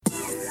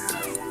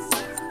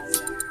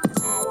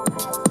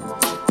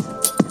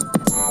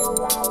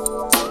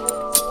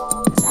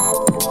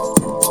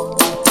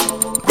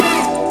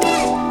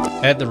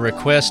At the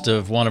request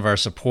of one of our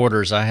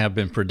supporters, I have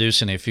been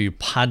producing a few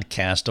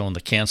podcasts on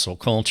the cancel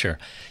culture.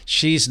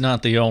 She's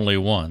not the only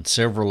one.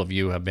 Several of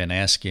you have been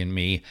asking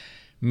me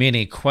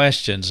many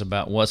questions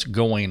about what's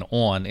going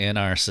on in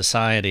our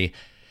society.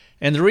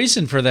 And the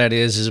reason for that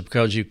is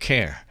because you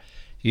care.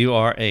 You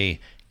are a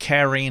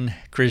caring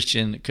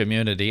Christian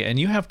community, and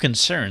you have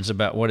concerns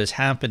about what is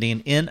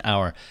happening in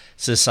our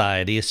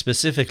society,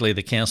 specifically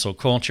the cancel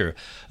culture.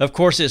 Of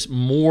course, it's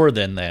more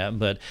than that,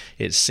 but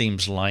it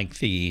seems like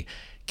the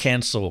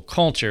cancel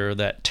culture,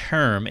 that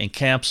term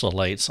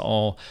encapsulates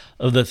all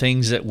of the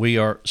things that we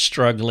are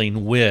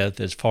struggling with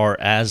as far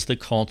as the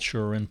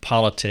culture and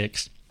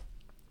politics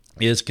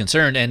is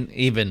concerned, and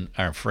even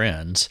our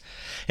friends.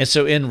 And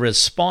so in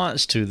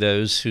response to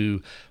those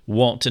who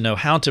want to know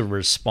how to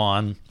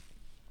respond,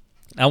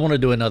 I want to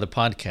do another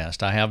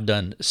podcast. I have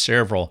done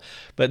several,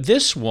 but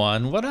this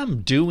one, what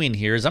I'm doing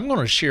here is I'm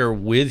going to share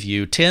with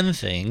you 10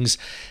 things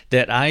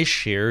that I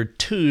shared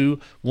to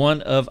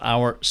one of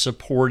our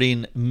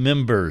supporting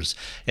members.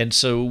 And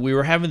so we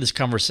were having this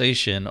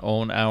conversation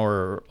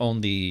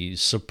on the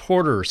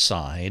supporter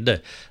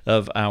side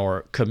of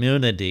our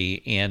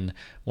community, and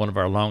one of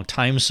our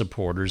longtime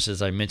supporters,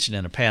 as I mentioned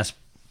in a past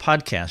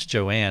podcast,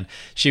 Joanne,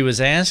 she was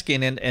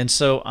asking, and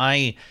so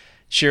I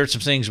shared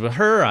some things with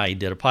her. I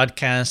did a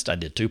podcast. I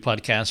did 2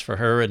 podcasts for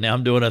her, and now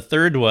I'm doing a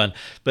third one.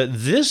 But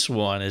this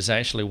one is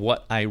actually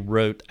what I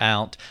wrote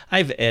out.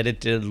 I've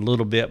edited a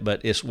little bit,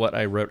 but it's what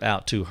I wrote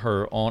out to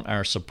her on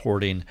our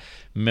supporting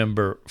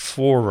member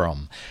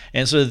forum.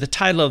 And so the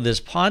title of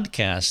this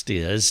podcast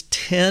is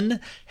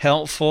 10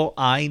 Helpful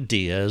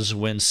Ideas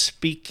When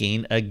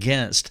Speaking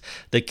Against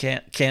the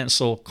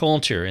Cancel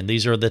Culture. And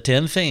these are the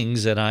 10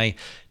 things that I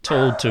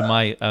told to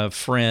my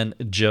friend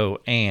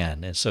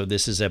Joanne. And so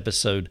this is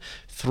episode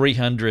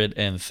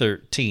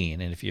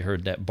 313. And if you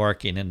heard that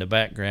barking in the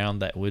background,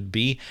 that would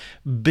be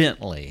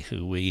Bentley,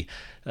 who we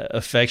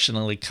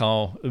affectionately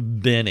call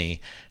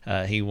Benny.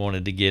 He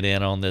wanted to get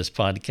in on this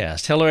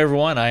podcast. Hello,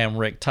 everyone. I am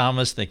Rick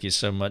Thomas. Thank you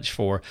so much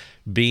for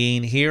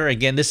being here.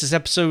 Again, this is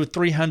episode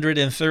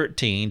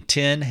 313,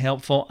 10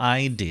 Helpful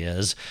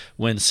Ideas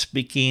When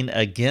Speaking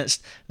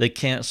Against the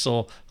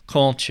Cancel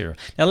Culture.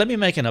 Now, let me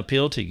make an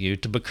appeal to you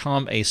to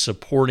become a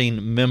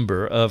supporting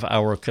member of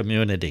our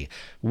community.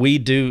 We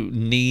do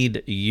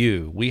need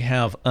you. We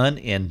have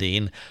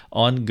unending,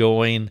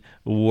 ongoing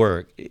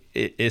work.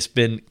 It's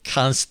been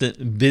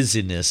constant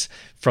busyness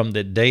from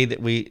the day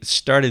that we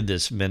started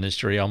this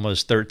ministry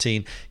almost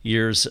 13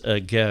 years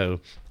ago.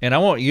 And I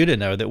want you to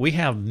know that we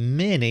have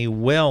many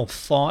well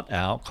thought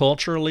out,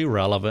 culturally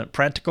relevant,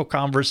 practical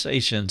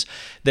conversations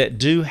that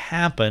do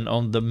happen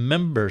on the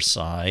member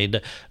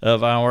side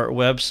of our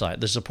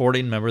website, the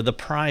supporting member, the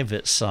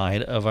private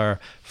side of our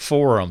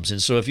forums.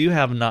 And so if you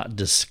have not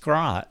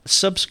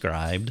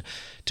subscribed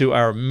to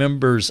our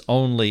members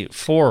only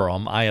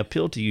forum, I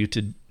appeal to you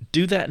to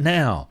do that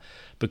now.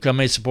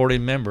 Become a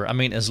supporting member. I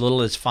mean, as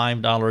little as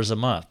 $5 a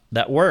month.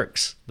 That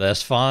works.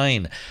 That's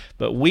fine.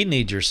 But we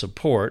need your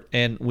support,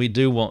 and we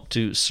do want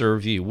to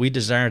serve you. We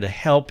desire to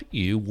help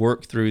you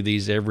work through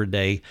these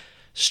everyday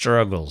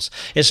struggles.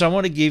 And so I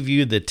want to give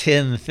you the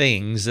 10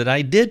 things that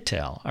I did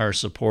tell our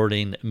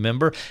supporting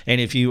member.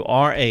 And if you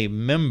are a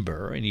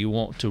member and you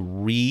want to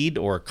read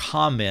or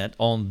comment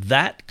on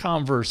that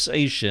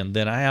conversation,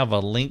 then I have a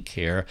link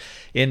here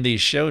in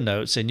these show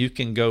notes, and you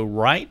can go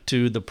right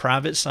to the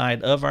private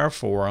side of our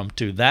forum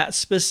to that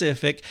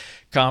specific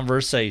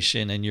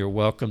conversation, and you're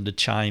welcome to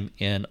chime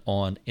in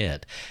on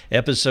it.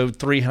 Episode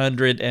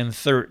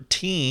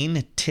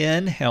 313,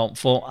 10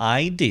 Helpful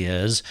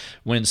Ideas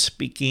When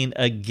Speaking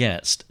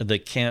Against the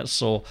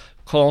Cancel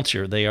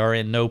Culture. They are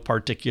in no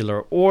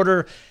particular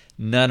order.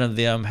 None of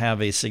them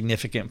have a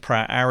significant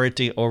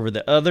priority over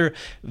the other.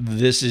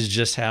 This is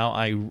just how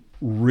I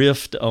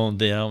riffed on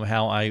them,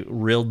 how I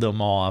reeled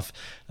them off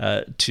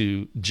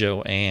to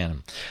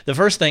Joanne. The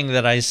first thing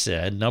that I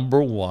said,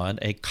 number 1,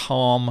 a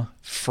calm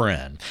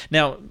friend.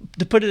 Now,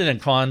 to put it in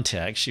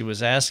context, she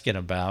was asking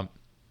about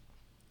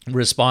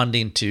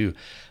responding to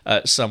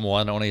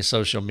someone on a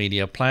social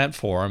media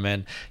platform,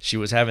 and she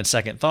was having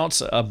second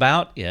thoughts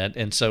about it.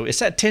 And so it's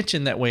that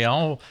tension that we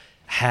all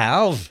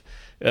have.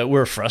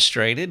 We're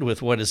frustrated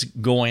with what is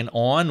going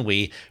on.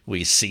 We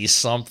see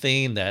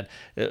something that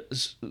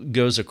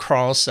goes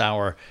across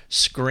our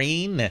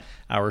screen,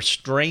 our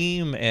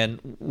stream,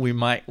 and we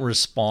might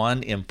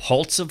respond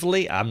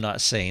impulsively. I'm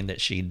not saying that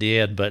she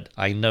did, but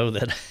I know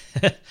that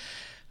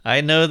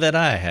I know that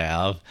I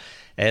have.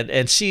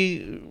 And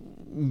she,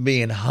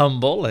 being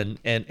humble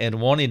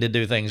and wanting to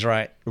do things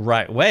right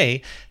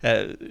way,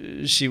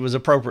 she was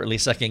appropriately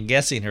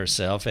second-guessing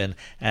herself and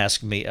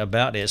asked me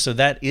about it. So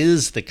that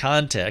is the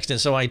context.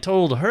 And so I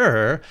told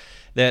her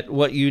that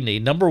what you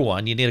need, number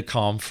 1, you need a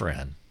calm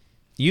friend.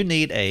 You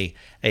need a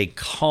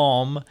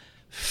calm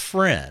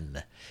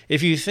friend.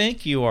 If you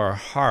think you are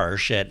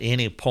harsh at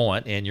any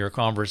point in your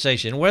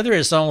conversation, whether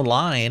it's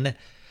online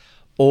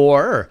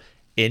or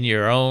in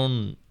your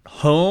own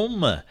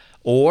home,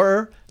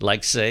 or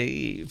like,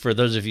 say, for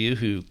those of you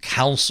who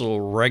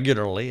counsel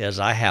regularly, as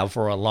I have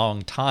for a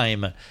long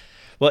time,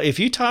 Well, if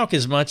you talk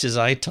as much as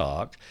I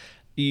talk,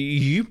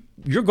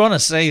 you're going to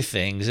say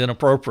things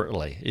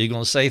inappropriately. You're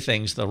going to say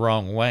things the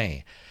wrong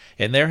way.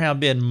 And there have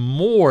been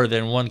more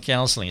than one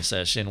counseling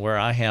session where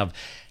I have,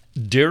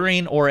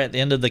 during or at the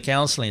end of the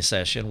counseling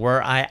session,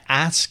 where I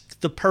ask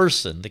the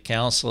person, the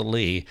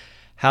counselee,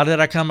 how did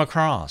I come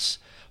across?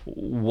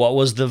 What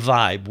was the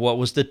vibe? What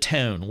was the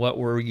tone?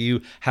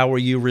 How were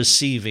you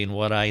receiving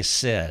what I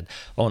said?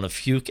 On a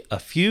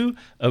few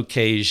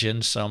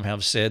occasions, some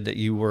have said that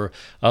you were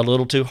a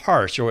little too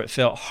harsh, or it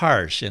felt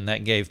harsh, and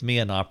that gave me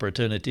an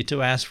opportunity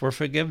to ask for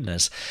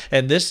forgiveness.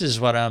 And this is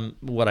what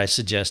I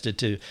suggested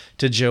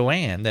to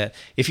Joanne, that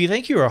if you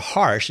think you are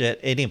harsh at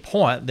any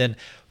point, then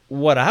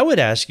what I would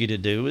ask you to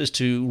do is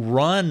to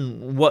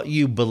run what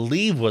you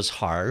believe was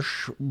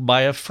harsh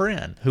by a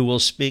friend who will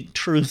speak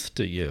truth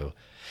to you.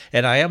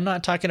 And I am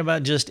not talking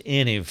about just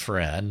any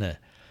friend.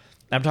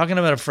 I'm talking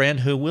about a friend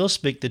who will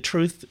speak the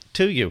truth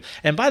to you.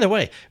 And by the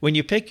way, when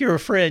you pick your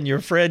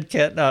friend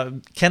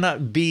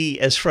cannot be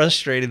as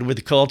frustrated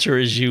with culture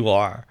as you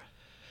are.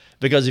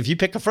 Because if you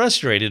pick a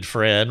frustrated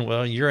friend,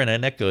 well, you're in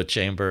an echo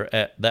chamber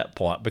at that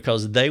point,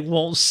 because they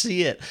won't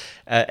see it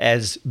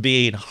as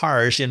being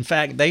harsh. In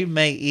fact, they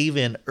may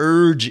even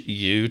urge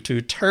you to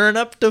turn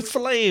up the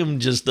flame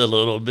just a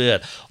little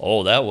bit.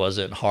 Oh, that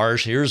wasn't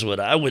harsh. Here's what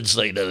I would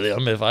say to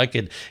them if I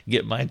could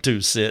get my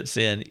 2 cents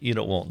in. You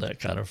don't want that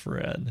kind of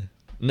friend.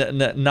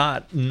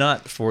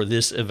 Not for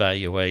this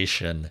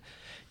evaluation.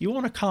 You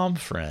want a calm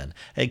friend,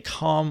 a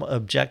calm,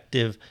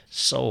 objective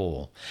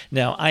soul.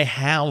 Now, I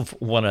have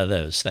one of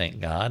those, thank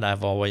God.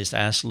 I've always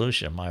asked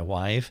Lucia, my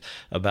wife,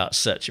 about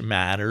such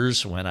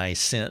matters when I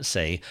sense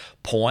a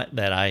point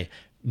that I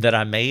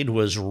made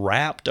was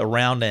wrapped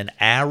around an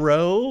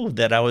arrow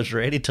that I was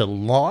ready to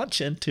launch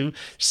into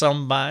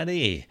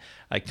somebody.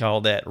 I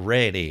call that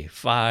ready,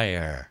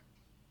 fire,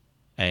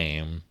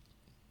 aim.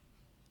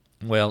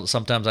 Well,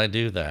 sometimes I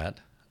do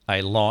that.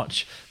 I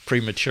launch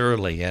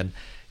prematurely, and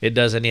it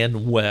doesn't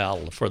end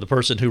well for the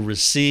person who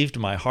received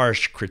my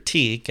harsh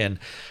critique. And,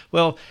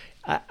 well,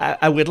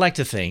 I would like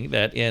to think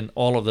that in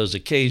all of those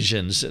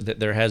occasions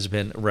that there has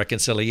been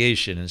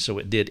reconciliation, and so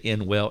it did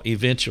end well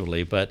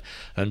eventually, but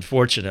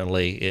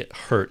unfortunately it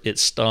hurt, it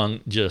stung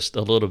just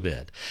a little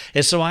bit.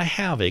 And so I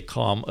have a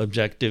calm,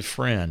 objective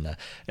friend,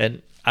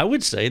 and I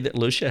would say that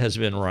Lucia has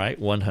been right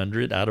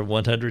 100 out of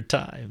 100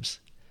 times.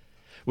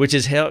 Which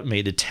has helped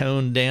me to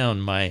tone down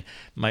my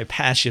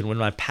passion when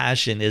my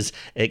passion is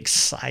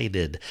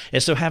excited.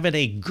 And so having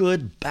a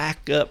good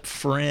backup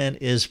friend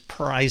is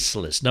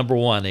priceless. Number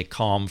 1, a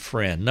calm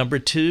friend. Number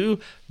 2,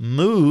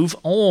 move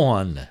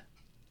on.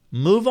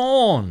 Move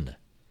on.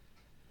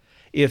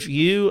 If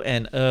you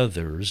and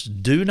others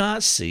do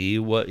not see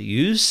what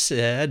you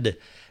said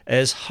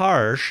as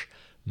harsh,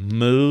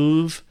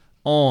 move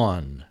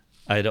on.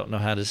 I don't know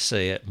how to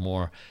say it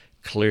more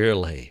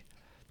clearly.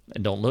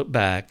 And don't look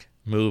back.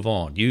 Move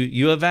on.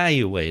 You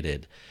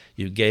evaluated.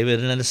 You gave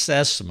it an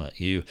assessment.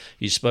 You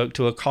spoke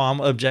to a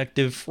calm,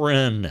 objective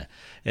friend,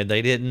 and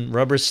they didn't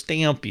rubber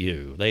stamp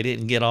you. They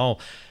didn't get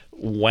all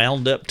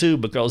wound up too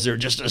because they're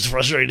just as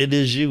frustrated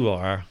as you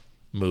are.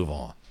 Move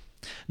on.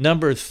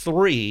 Number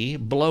 3,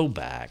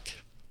 blowback.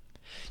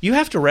 You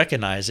have to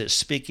recognize that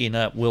speaking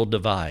up will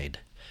divide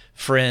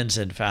friends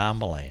and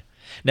family.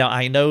 Now,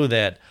 I know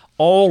that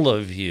all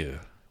of you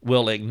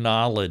will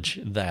acknowledge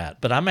that.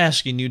 But I'm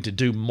asking you to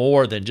do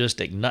more than just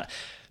acknowledge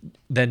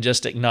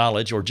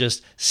or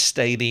just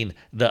stating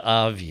the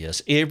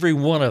obvious. Every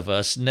one of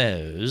us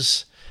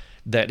knows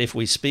that if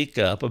we speak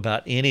up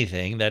about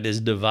anything that is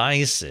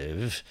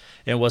divisive,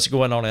 and what's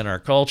going on in our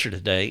culture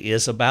today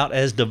is about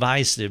as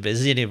divisive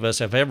as any of us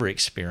have ever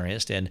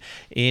experienced in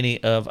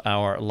any of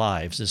our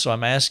lives. And so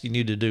I'm asking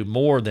you to do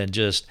more than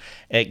just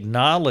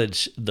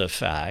acknowledge the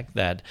fact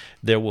that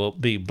there will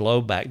be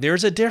blowback.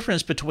 There's a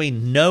difference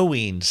between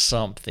knowing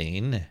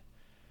something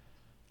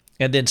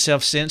and then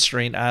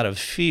self-censoring out of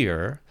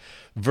fear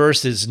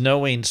versus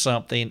knowing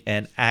something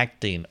and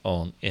acting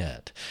on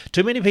it.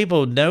 Too many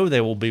people know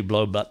there will be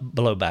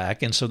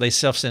blowback, and so they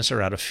self-censor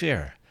out of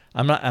fear.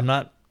 I'm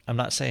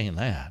not saying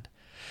that.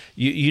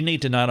 You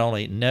need to not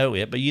only know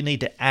it, but you need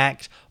to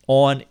act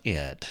on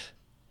it.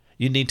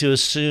 You need to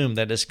assume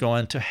that it's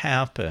going to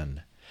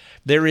happen.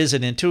 There is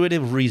an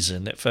intuitive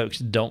reason that folks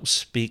don't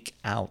speak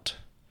out.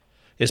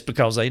 It's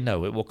because they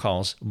know it will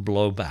cause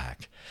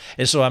blowback.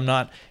 And so I'm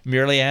not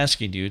merely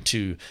asking you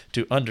to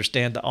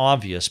understand the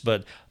obvious,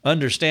 but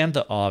understand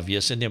the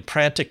obvious and then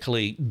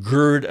practically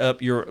gird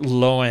up your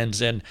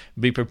loins and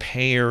be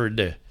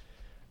prepared,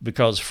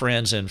 because some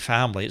friends and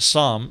family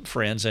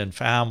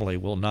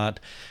will not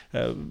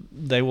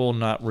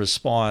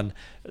respond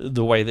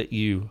the way that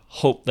you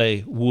hope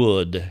they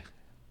would,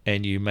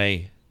 and you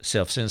may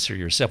self-censor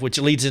yourself, which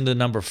leads into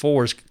number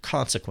 4 is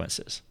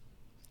consequences.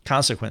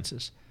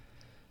 Consequences.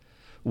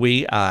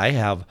 I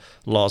have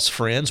lost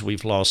friends.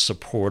 We've lost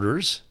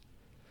supporters.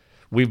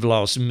 We've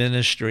lost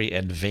ministry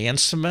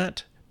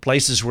advancement,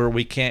 places where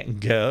we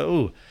can't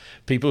go,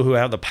 people who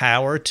have the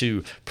power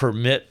to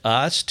permit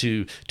us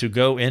to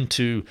go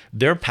into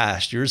their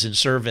pastures and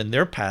serve in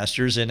their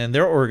pastures and in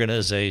their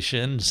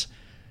organizations.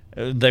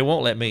 They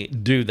won't let me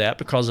do that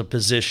because of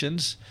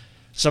positions.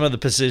 Some of the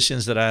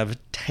positions that I've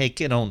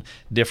taken on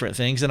different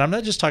things, and I'm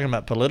not just talking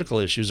about political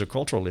issues or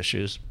cultural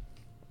issues.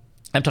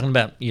 I'm talking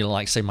about,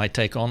 like say my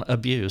take on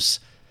abuse.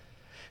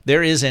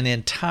 There is an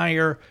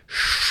entire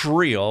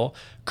shrill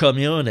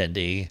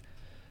community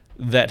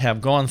that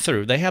have gone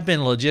through. They have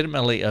been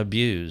legitimately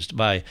abused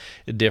by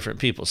different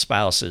people,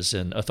 spouses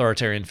and other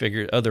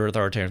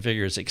authoritarian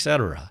figures,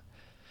 etc.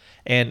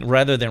 And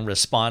rather than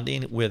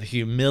responding with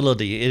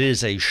humility, it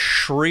is a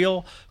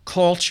shrill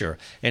culture.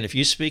 And if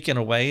you speak in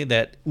a way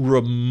that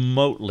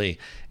remotely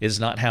is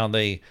not how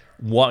they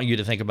want you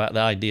to think about the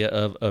idea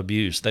of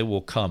abuse, they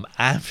will come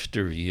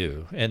after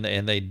you. And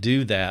they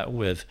do that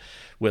with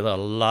a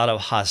lot of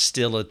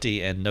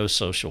hostility and no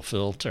social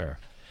filter.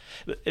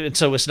 And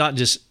so it's not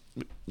just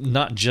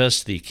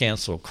the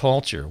cancel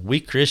culture.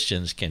 We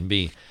Christians can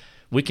be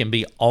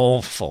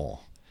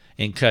awful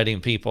in cutting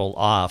people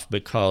off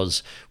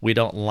because we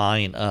don't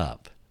line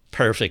up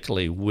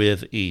perfectly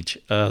with each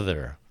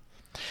other.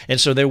 And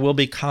so there will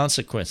be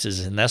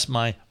consequences, and that's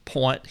my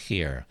point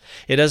here.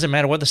 It doesn't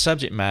matter what the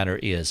subject matter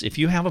is. If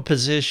you have a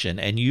position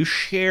and you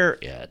share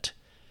it,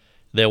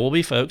 there will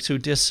be folks who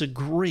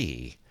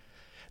disagree.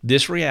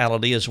 This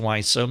reality is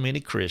why so many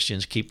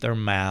Christians keep their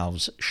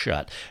mouths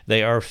shut.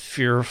 They are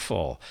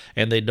fearful,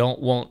 and they don't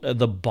want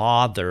the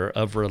bother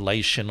of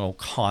relational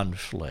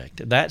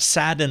conflict. That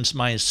saddens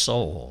my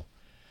soul.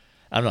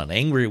 I'm not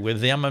angry with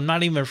them. I'm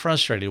not even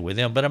frustrated with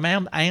them, but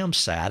I am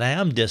sad. I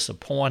am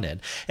disappointed.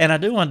 And I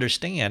do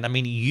understand. I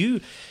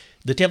mean,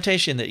 the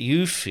temptation that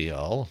you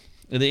feel,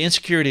 the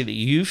insecurity that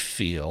you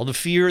feel, the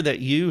fear that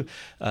you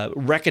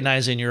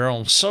recognize in your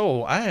own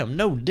soul, I am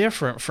no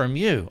different from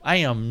you. I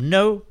am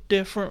no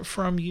different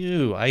from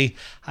you.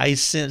 I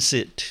sense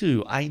it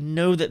too. I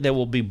know that there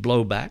will be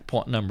blowback,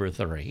 point number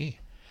 3.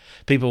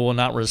 People will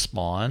not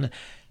respond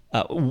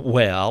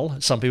well.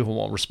 Some people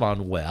won't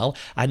respond well.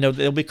 I know that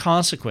there'll be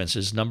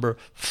consequences, number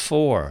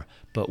 4.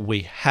 But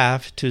we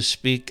have to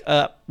speak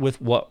up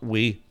with what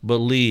we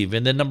believe.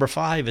 And then number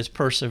 5 is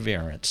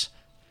perseverance.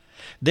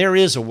 There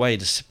is a way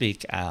to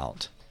speak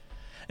out.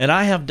 And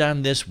I have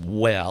done this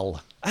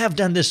well. I have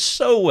done this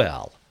so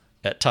well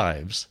at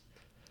times.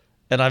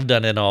 And I've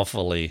done it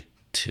awfully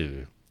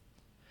too.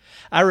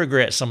 I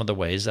regret some of the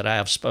ways that I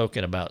have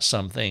spoken about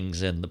some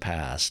things in the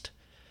past.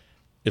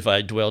 If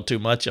I dwell too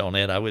much on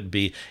it, I would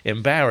be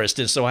embarrassed.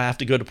 And so I have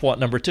to go to point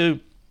number 2.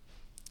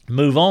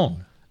 Move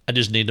on. I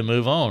just need to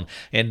move on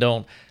and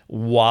don't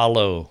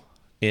wallow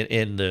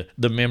in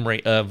the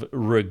memory of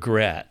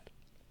regret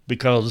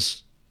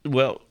because,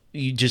 well,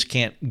 you just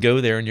can't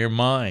go there in your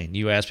mind.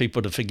 You ask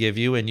people to forgive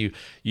you and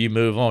you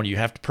move on. You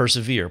have to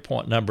persevere.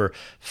 Point number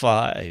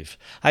 5.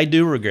 I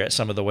do regret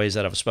some of the ways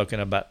that I've spoken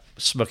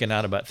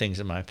out about things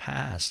in my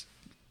past,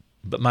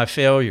 but my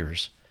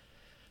failures,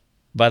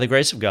 by the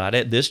grace of God,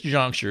 at this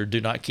juncture, do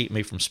not keep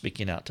me from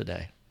speaking out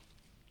today.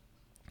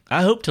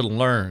 I hope to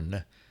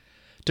learn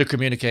to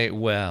communicate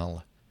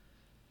well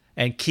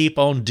and keep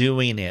on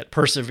doing it.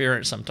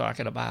 Perseverance I'm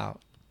talking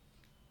about.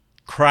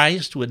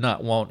 Christ would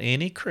not want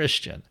any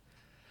Christian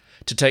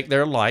to take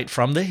their light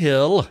from the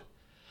hill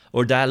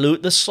or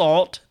dilute the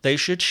salt they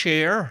should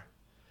share.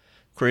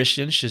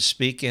 Christians should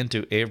speak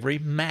into every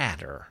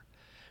matter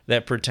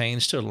that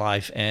pertains to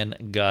life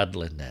and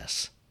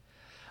godliness.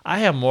 I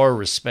have more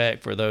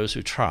respect for those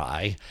who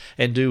try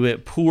and do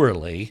it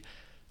poorly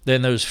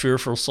than those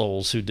fearful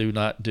souls who do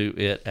not do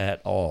it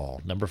at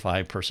all. Number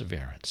 5,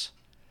 perseverance.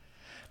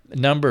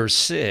 Number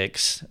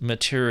 6,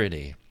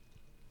 maturity.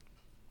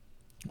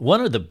 One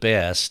of the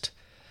best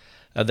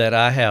that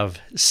I have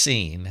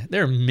seen,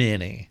 there are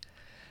many,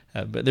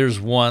 but there's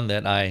one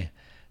that I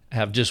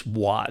have just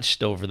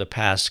watched over the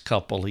past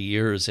couple of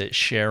years at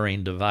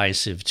sharing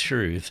divisive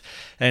truth,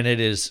 and it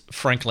is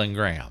Franklin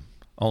Graham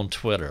on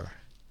Twitter.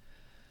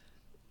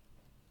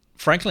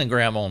 Franklin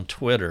Graham on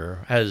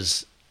Twitter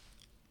has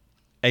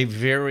a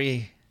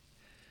very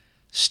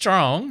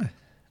strong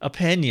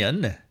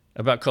opinion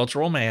about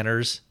cultural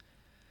manners,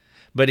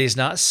 but he's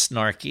not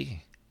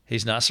snarky,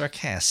 he's not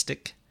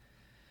sarcastic,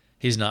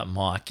 he's not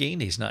mocking,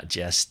 he's not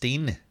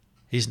jesting,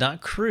 he's not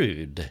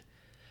crude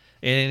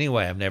in any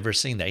way. I've never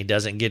seen that. He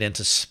doesn't get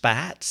into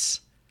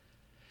spats.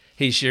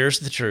 He shares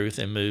the truth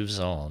and moves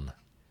on.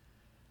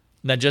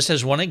 Now, just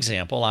as one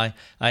example, I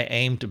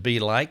aim to be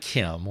like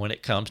him when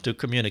it comes to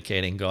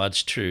communicating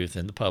God's truth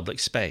in the public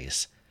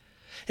space.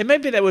 And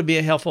maybe that would be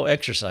a helpful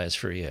exercise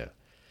for you.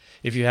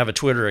 If you have a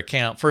Twitter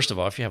account, first of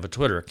all, if you have a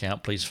Twitter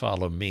account, please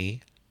follow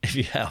me if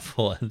you have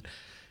one.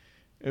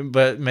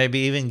 But maybe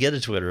even get a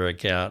Twitter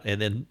account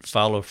and then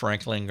follow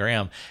Franklin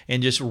Graham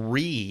and just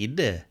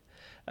read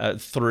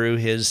through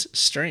his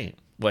stream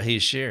what he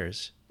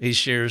shares. He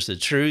shares the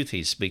truth.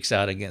 He speaks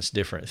out against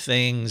different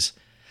things.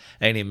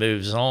 And he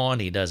moves on.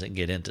 He doesn't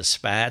get into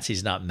spats.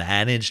 He's not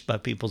managed by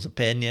people's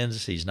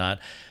opinions. He's not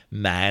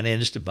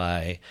managed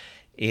by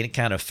any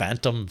kind of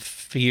phantom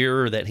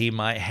fear that he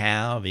might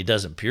have. He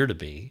doesn't appear to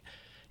be.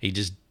 He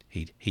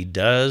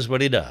does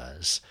what he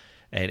does,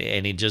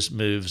 and he just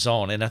moves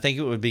on. And I think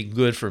it would be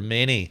good for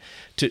many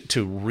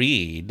to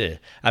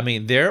read. I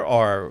mean, there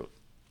are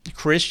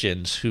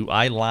Christians who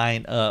I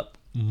line up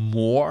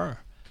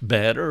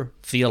better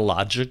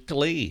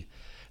theologically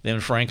than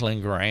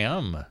Franklin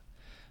Graham,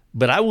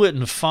 but I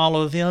wouldn't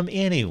follow them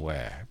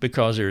anywhere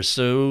because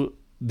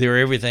they're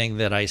everything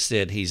that I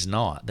said he's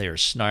not. They're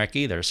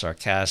snarky, they're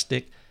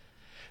sarcastic,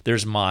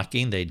 there's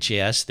mocking, they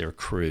jest, they're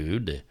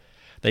crude.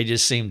 They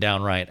just seem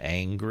downright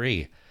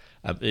angry.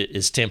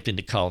 It's tempting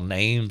to call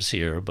names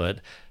here, but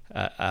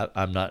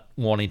I'm not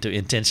wanting to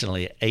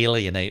intentionally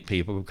alienate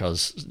people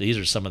because these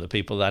are some of the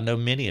people that I know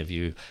many of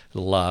you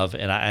love,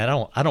 and I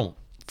don't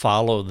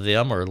follow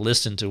them or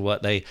listen to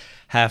what they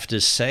have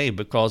to say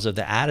because of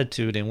the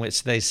attitude in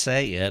which they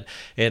say it.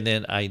 And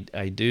then I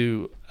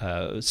do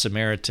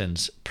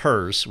Samaritan's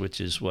Purse, which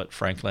is what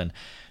Franklin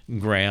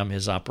Graham,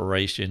 his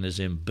operation is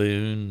in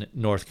Boone,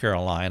 North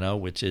Carolina,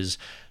 which is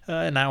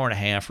an hour and a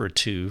half or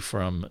two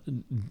from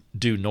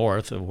due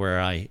north of where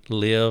I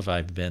live.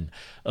 I've been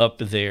up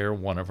there.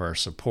 One of our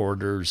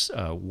supporters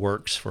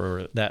works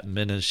for that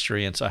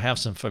ministry, and so I have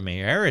some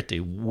familiarity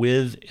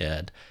with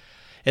it.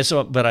 And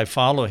so, but I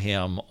follow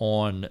him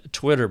on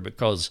Twitter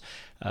because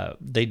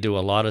they do a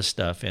lot of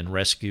stuff in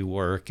rescue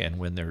work, and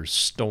when there's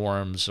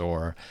storms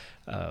or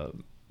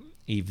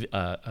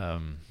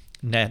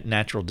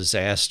natural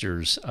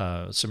disasters,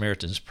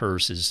 Samaritan's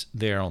Purse is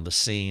there on the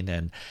scene,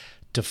 and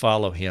to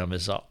follow him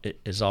is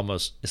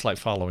almost, it's like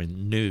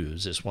following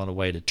news. It's one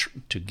way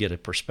to get a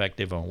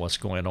perspective on what's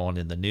going on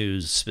in the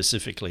news,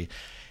 specifically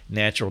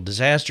natural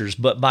disasters.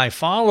 But by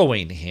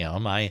following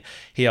him,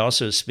 he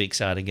also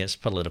speaks out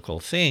against political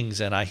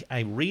things, and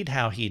I read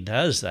how he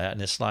does that,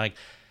 and it's like,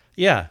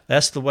 yeah,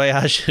 that's the way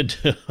I should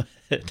do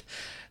it.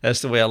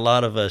 That's the way a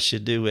lot of us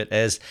should do it.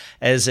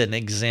 As an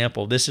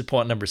example, this is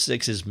point number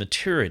 6, is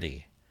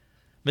maturity.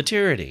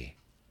 Maturity.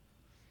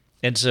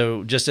 And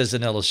so, just as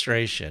an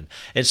illustration,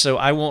 and so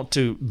I want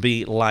to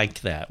be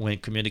like that when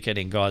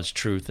communicating God's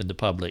truth in the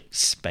public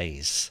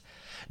space.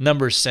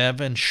 Number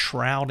 7,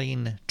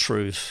 shrouding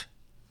truth.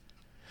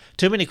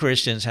 Too many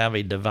Christians have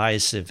a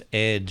divisive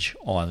edge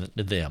on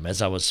them,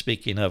 as I was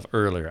speaking of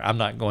earlier. I'm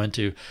not going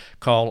to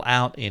call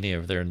out any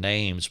of their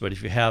names, but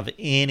if you have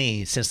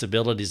any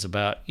sensibilities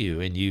about you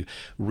and you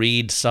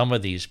read some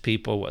of these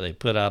people, what they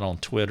put out on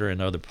Twitter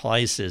and other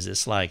places,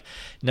 it's like,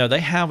 no, they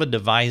have a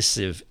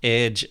divisive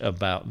edge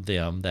about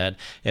them that,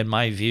 in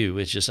my view,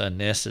 is just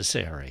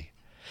unnecessary.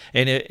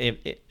 And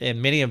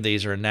many of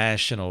these are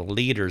national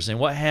leaders. And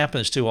what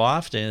happens too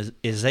often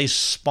is they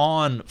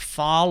spawn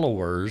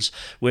followers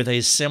with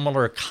a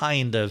similar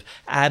kind of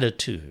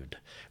attitude.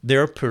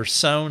 Their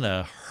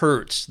persona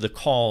hurts the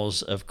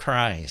cause of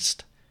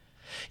Christ.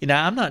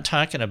 I'm not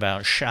talking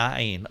about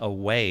shying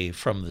away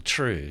from the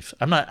truth.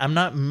 I'm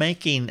not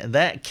making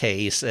that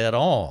case at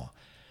all.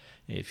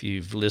 If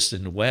you've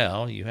listened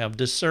well, you have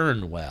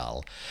discerned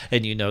well,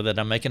 and you know that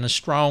I'm making a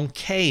strong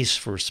case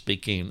for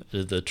speaking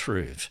the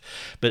truth.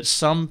 But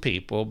some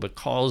people,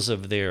 because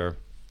of their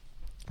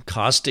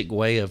caustic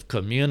way of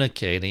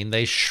communicating,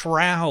 they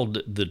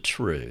shroud the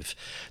truth.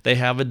 They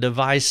have a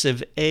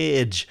divisive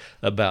edge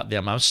about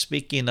them. I'm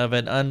speaking of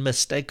an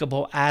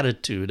unmistakable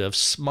attitude of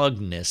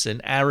smugness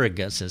and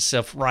arrogance and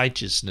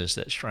self-righteousness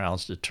that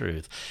shrouds the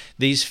truth.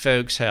 These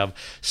folks have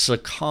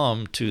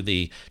succumbed to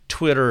the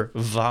Twitter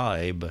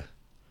vibe,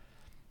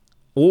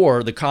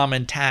 or the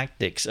common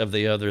tactics of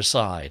the other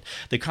side.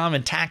 The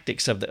common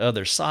tactics of the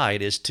other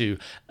side is to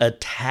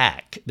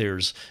attack.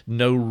 There's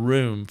no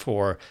room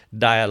for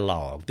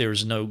dialogue.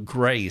 There's no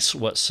grace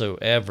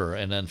whatsoever.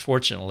 And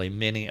unfortunately,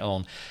 many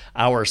on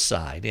our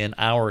side, in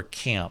our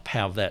camp,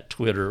 have that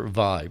Twitter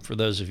vibe. For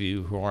those of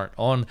you who aren't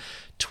on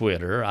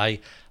Twitter, I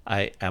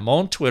am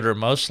on Twitter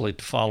mostly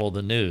to follow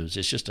the news.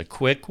 It's just a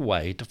quick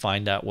way to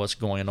find out what's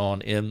going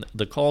on in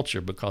the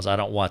culture because I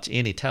don't watch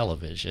any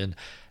television.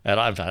 And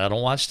I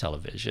don't watch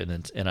television,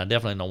 and I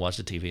definitely don't watch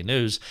the TV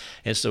news.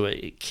 And so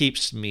it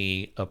keeps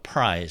me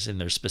apprised, and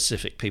there's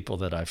specific people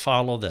that I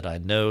follow, that I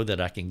know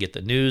that I can get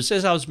the news.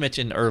 As I was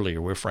mentioning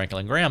earlier with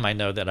Franklin Graham, I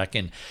know that I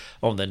can,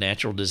 on the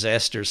natural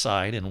disaster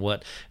side and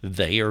what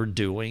they are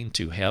doing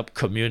to help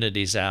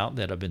communities out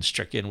that have been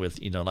stricken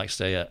with, like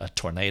say a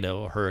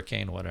tornado, a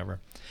hurricane, whatever.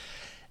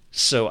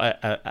 So,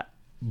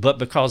 but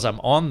because I'm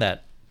on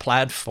that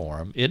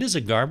platform, it is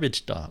a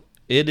garbage dump.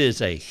 It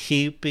is a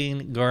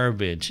heaping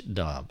garbage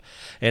dump.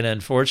 And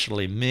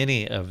unfortunately,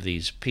 many of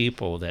these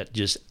people that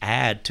just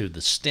add to the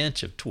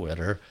stench of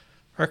Twitter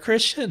are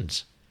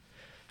Christians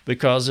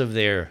because of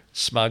their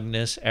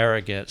smugness,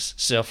 arrogance,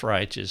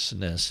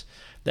 self-righteousness,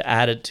 the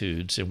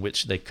attitudes in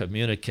which they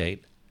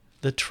communicate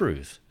the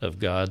truth of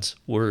God's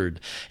word.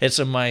 And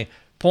so my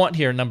point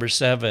here, number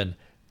 7,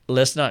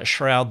 let's not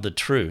shroud the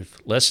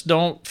truth. Let's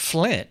don't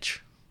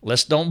flinch.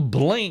 Let's don't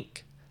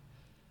blink.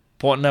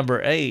 Point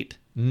number 8,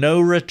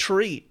 no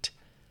retreat.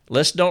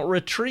 Let's don't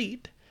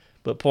retreat.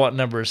 But point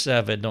number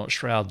 7, don't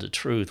shroud the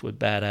truth with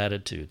bad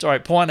attitudes. All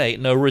right, point 8,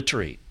 no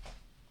retreat.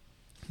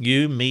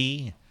 You,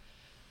 me,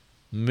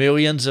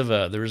 millions of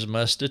others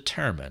must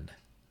determine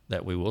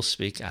that we will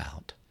speak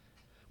out.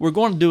 We're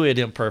going to do it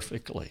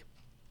imperfectly.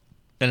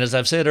 And as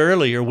I've said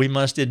earlier, we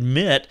must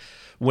admit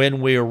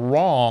when we're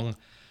wrong,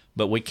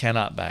 but we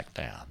cannot back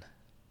down.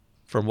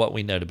 from what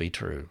we know to be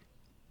true.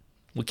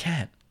 We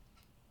can't.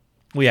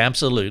 We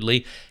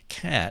absolutely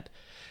can't.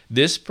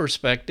 This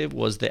perspective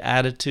was the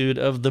attitude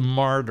of the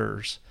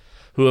martyrs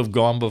who have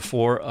gone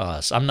before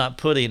us. I'm not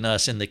putting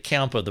us in the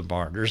camp of the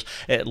martyrs,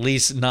 at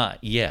least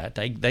not yet.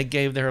 They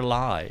gave their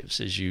lives.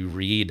 As you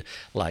read,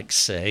 like,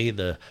 say,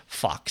 the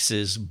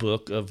Fox's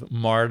Book of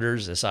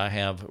Martyrs, as I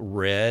have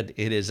read,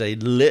 it is a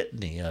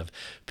litany of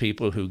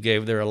people who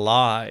gave their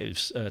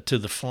lives to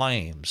the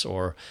flames,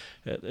 or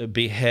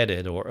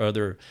beheaded, or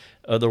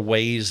other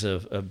ways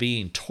of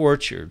being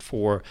tortured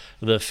for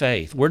the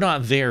faith. We're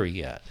not there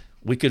yet.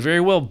 We could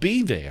very well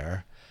be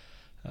there,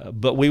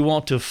 but we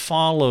want to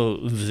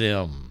follow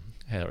them.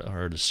 I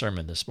heard a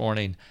sermon this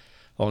morning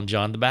on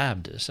John the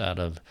Baptist out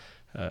of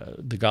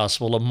the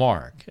Gospel of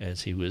Mark,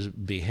 as he was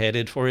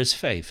beheaded for his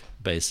faith,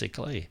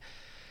 basically,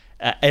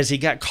 as he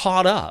got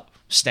caught up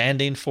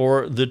standing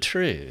for the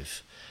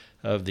truth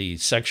of the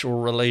sexual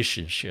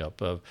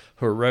relationship of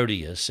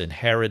Herodias and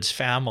Herod's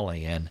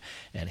family, and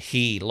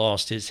he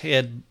lost his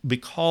head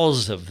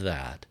because of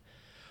that.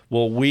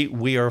 Well,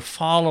 we are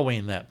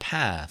following that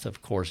path.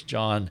 Of course,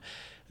 John,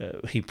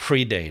 he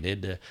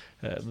predated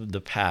the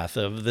path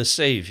of the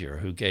Savior,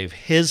 who gave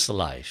his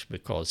life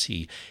because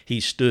he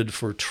stood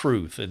for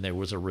truth, and there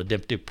was a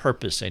redemptive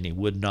purpose, and he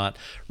would not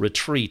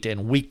retreat,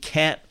 and we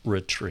can't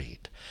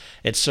retreat.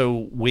 And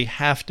so we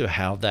have to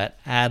have that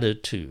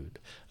attitude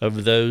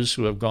of those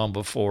who have gone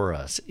before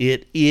us.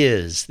 It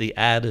is the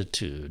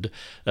attitude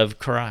of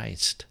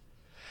Christ.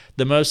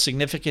 The most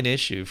significant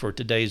issue for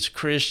today's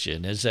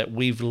Christian is that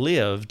we've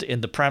lived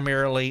in the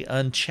primarily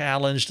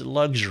unchallenged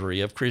luxury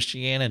of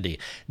Christianity,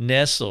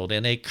 nestled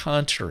in a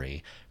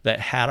country that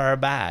had our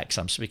backs.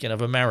 I'm speaking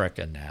of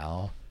America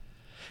now.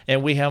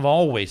 And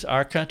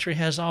our country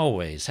has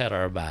always had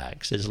our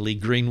backs. As Lee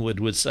Greenwood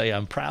would say,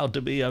 I'm proud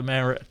to be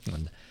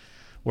American,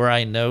 where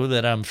I know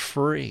that I'm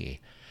free.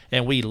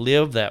 And we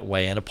live that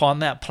way. And upon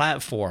that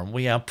platform,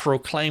 we have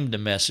proclaimed the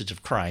message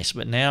of Christ.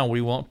 But now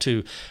we want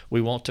to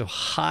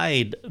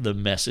hide the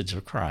message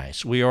of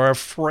Christ. We are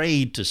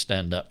afraid to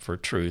stand up for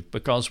truth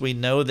because we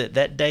know that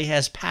that day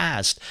has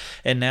passed.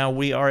 And now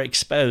we are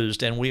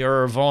exposed and we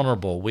are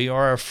vulnerable. We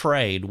are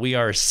afraid. We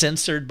are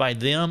censored by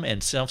them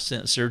and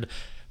self-censored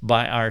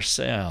by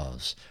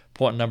ourselves.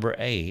 Point number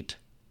 8,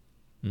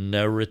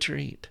 no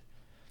retreat.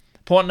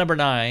 Point number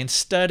 9,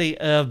 study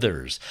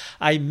others.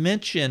 I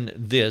mentioned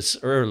this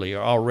earlier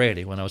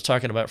already when I was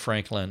talking about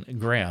Franklin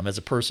Graham as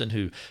a person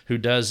who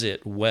does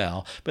it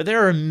well. But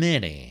there are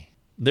many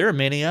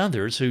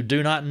others who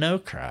do not know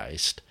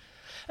Christ.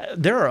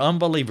 There are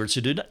unbelievers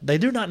who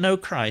do not know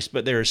Christ,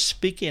 but they're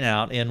speaking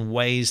out in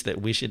ways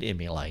that we should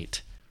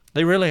emulate.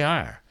 They really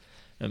are.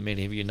 And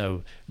many of you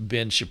know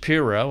Ben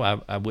Shapiro.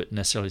 I wouldn't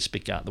necessarily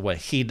speak out the way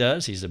he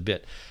does. He's a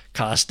bit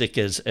caustic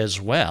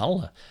as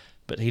well.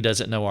 But he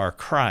doesn't know our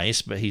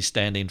Christ, but he's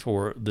standing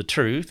for the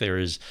truth. There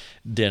is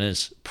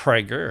Dennis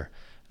Prager,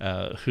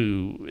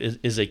 who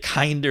is a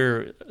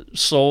kinder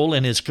soul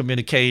in his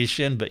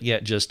communication, but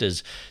yet just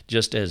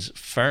as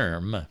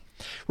firm.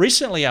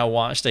 Recently, I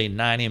watched a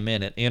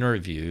 90-minute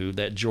interview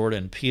that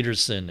Jordan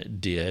Peterson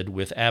did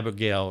with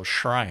Abigail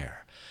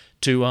Shrier,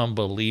 two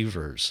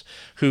unbelievers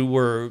who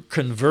were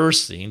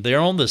conversing. They're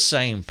on the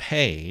same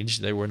page.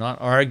 They were not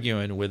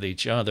arguing with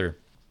each other.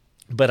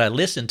 But I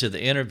listened to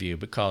the interview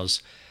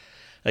because,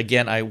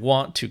 again, I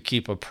want to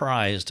keep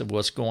apprised of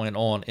what's going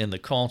on in the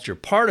culture.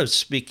 Part of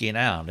speaking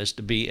out is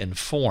to be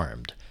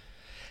informed.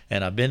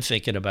 And I've been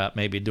thinking about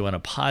maybe doing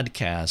another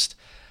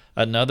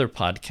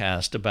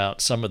podcast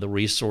about some of the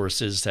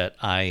resources that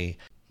I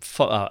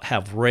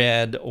have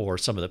read, or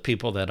some of the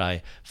people that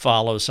I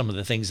follow, some of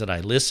the things that I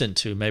listen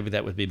to. Maybe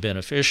that would be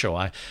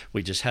beneficial.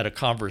 We just had a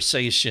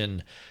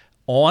conversation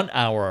on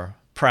our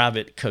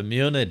private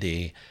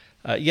community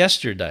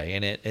yesterday,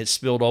 and it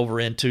spilled over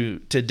into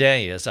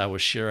today as I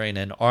was sharing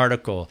an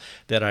article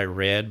that I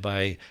read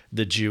by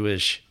the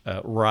Jewish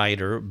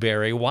writer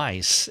Barry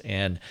Weiss.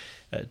 And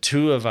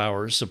two of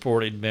our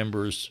supported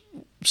members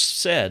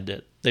said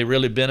that they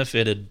really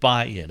benefited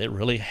by it. It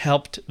really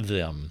helped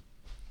them.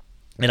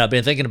 And I've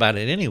been thinking about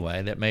it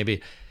anyway, that maybe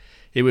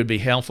it would be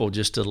helpful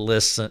just to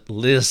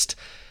list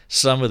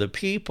some of the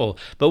people.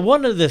 But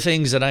one of the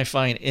things that I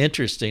find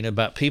interesting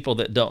about people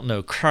that don't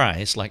know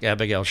Christ, like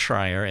Abigail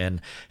Shrier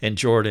and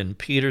Jordan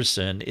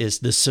Peterson, is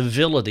the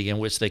civility in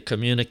which they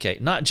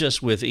communicate, not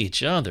just with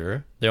each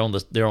other. They're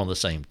on the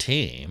same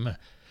team.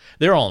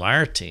 They're on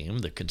our team,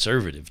 the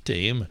conservative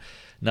team,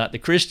 not the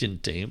Christian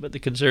team, but the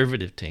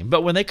conservative team.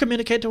 But when they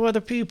communicate to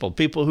other people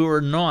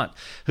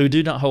who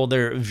do not hold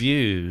their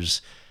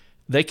views,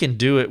 they can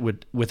do it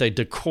with a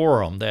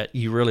decorum that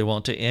you really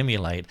want to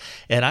emulate.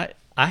 And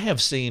I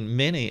have seen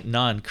many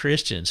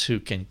non-Christians who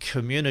can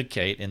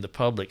communicate in the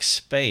public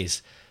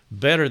space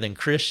better than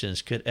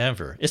Christians could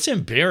ever. It's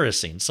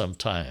embarrassing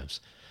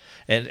sometimes.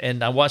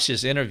 And I watched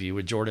this interview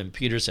with Jordan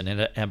Peterson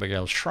and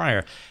Abigail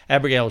Shrier.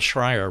 Abigail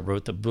Shrier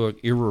wrote the book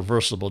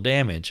Irreversible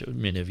Damage,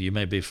 many of you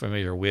may be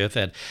familiar with,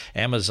 and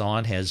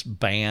Amazon has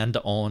banned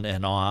on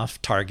and off.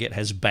 Target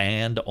has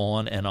banned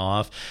on and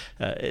off.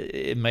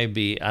 It may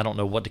be, I don't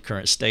know what the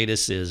current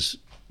status is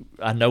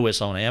I know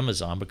it's on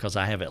Amazon because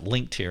I have it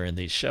linked here in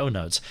these show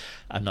notes.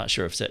 I'm not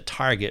sure if it's at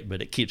Target,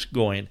 but it keeps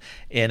going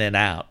in and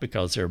out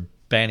because they're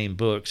banning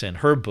books, and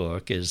her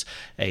book is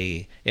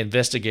a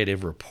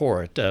investigative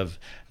report of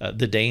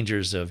the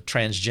dangers of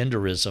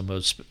transgenderism,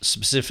 of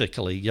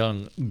specifically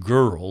young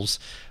girls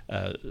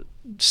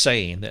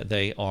saying that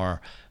they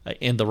are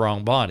in the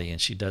wrong body, and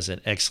she does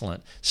an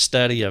excellent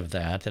study of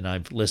that. And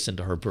I've listened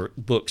to her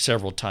book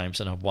several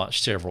times, and I've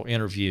watched several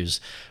interviews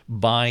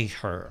by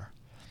her.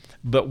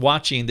 But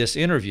watching this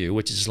interview,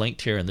 which is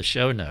linked here in the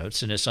show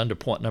notes, and it's under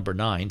point number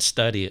 9,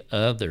 study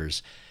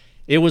others,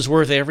 it was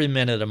worth every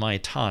minute of my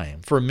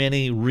time for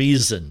many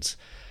reasons.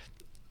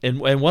 And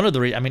one of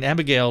the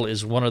Abigail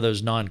is one of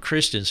those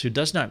non-Christians who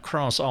does not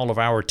cross all of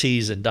our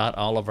T's and dot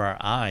all of our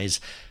I's,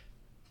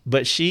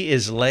 but she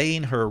is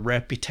laying her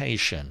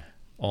reputation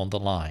on the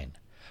line,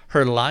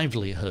 her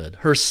livelihood,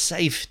 her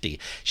safety.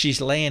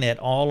 She's laying it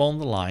all on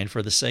the line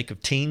for the sake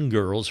of teen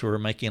girls who are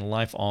making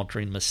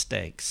life-altering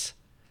mistakes.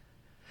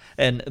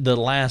 And the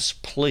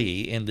last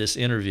plea in this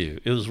interview,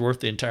 it was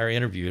worth the entire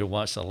interview to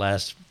watch the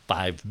last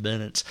 5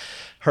 minutes.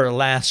 Her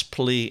last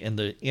plea in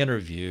the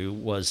interview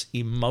was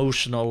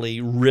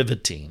emotionally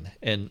riveting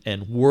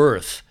and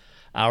worth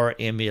our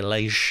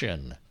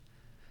emulation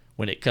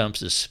when it comes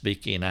to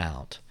speaking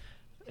out.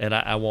 And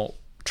I won't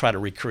try to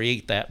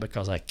recreate that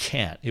because I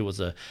can't. It was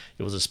a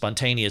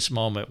spontaneous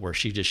moment where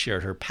she just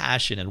shared her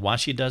passion and why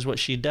she does what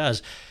she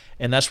does.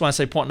 And that's why I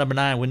say point number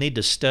 9, we need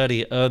to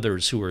study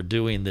others who are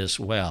doing this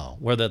well,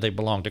 whether they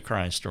belong to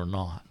Christ or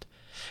not.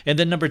 And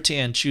then number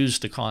 10, choose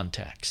the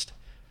context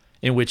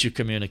in which you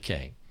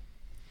communicate.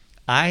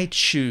 I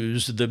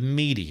choose the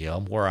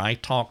medium where I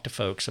talk to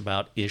folks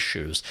about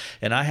issues,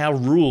 and I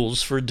have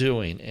rules for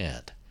doing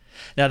it.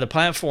 Now, the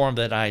platform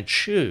that I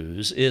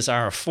choose is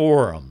our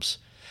forums,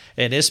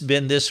 and it's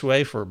been this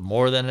way for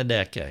more than a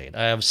decade.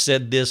 I have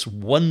said this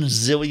 1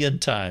 zillion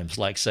times,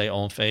 like say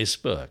on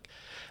Facebook,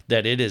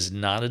 that it is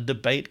not a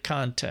debate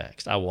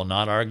context. I will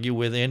not argue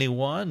with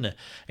anyone.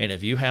 And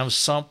if you have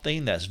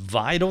something that's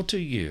vital to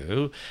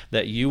you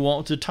that you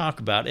want to talk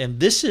about,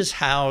 and this is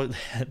how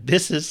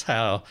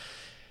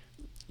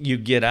you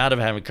get out of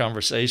having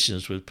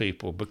conversations with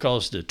people,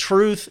 because the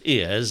truth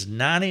is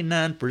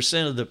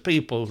 99% of the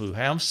people who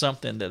have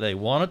something that they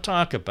want to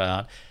talk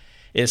about,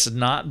 it's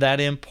not that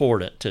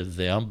important to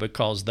them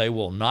because they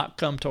will not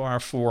come to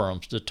our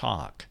forums to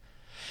talk.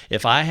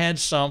 If I had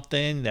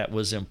something that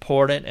was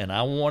important and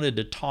I wanted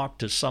to talk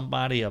to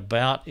somebody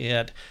about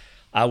it,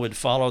 I would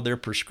follow their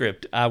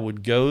prescript. I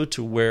would go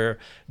to where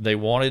they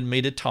wanted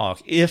me to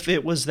talk if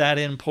it was that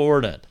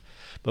important.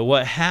 But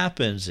what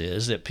happens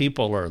is that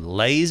people are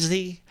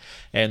lazy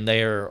and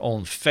they're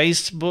on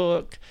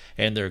Facebook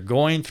and they're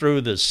going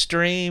through the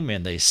stream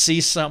and they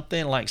see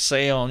something like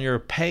say on your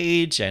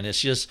page and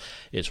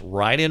it's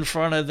right in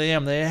front of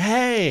them. They,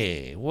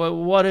 hey,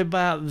 what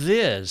about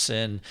this?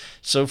 And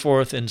so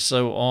forth and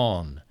so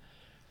on.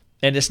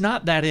 And it's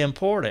not that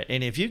important.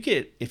 And if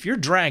you're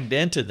dragged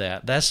into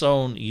that, that's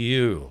on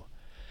you.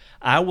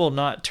 I will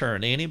not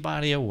turn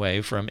anybody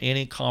away from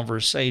any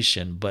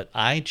conversation, but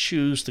I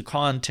choose the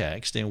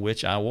context in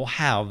which I will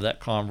have that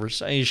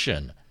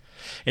conversation.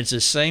 It's the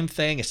same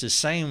thing. It's the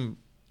same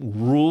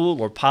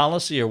rule or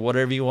policy or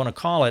whatever you want to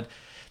call it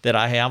that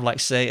I have, like,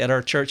 say, at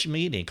our church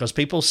meeting, because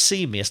people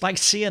see me. It's like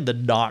seeing the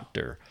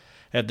doctor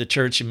at the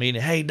church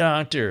meeting. Hey,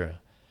 doctor,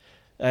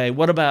 hey,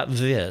 what about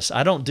this?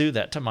 I don't do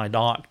that to my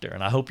doctor,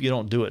 and I hope you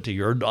don't do it to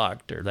your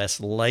doctor. That's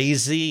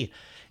lazy.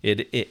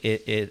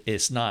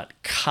 It's not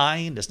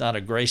kind. It's not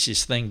a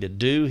gracious thing to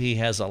do. He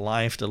has a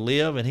life to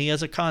live, and he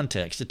has a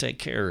context to take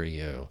care of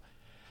you.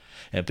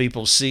 And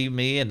people see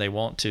me, and they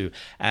want to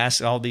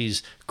ask all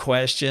these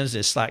questions.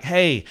 It's like,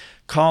 hey,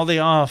 call the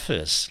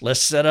office.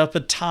 Let's set up a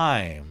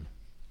time.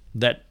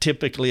 That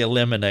typically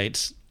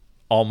eliminates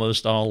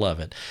almost all of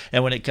it.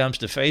 And when it comes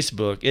to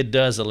Facebook, it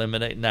does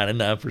eliminate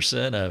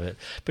 99% of it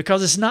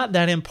because it's not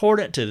that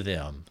important to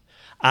them.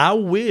 I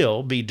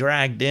will be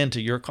dragged into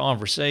your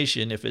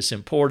conversation if it's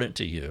important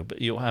to you,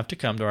 but you'll have to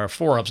come to our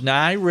forums.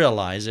 Now, I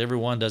realize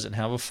everyone doesn't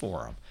have a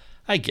forum.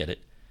 I get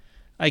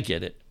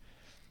it.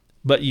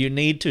 But you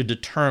need to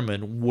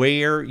determine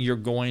where you're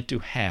going to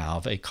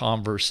have a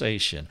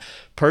conversation.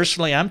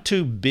 Personally, I'm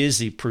too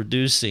busy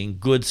producing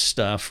good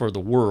stuff for the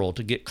world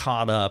to get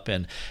caught up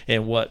in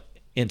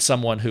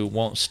someone who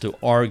wants to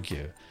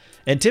argue.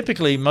 And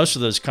typically, most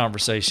of those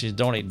conversations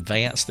don't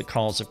advance the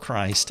cause of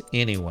Christ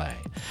anyway.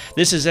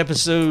 This is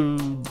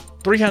episode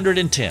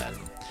 310,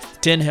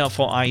 10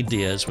 helpful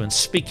ideas when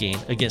speaking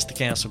against the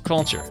cancel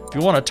culture. If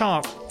you want to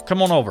talk,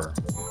 come on over.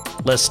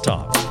 Let's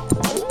talk.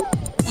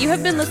 You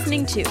have been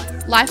listening to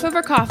Life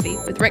Over Coffee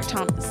with Rick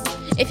Thomas.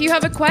 If you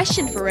have a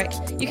question for Rick,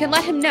 you can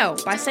let him know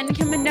by sending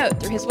him a note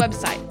through his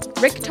website,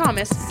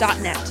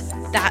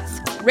 rickthomas.net. That's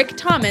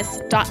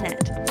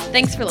rickthomas.net.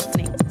 Thanks for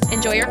listening.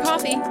 Enjoy your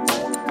coffee.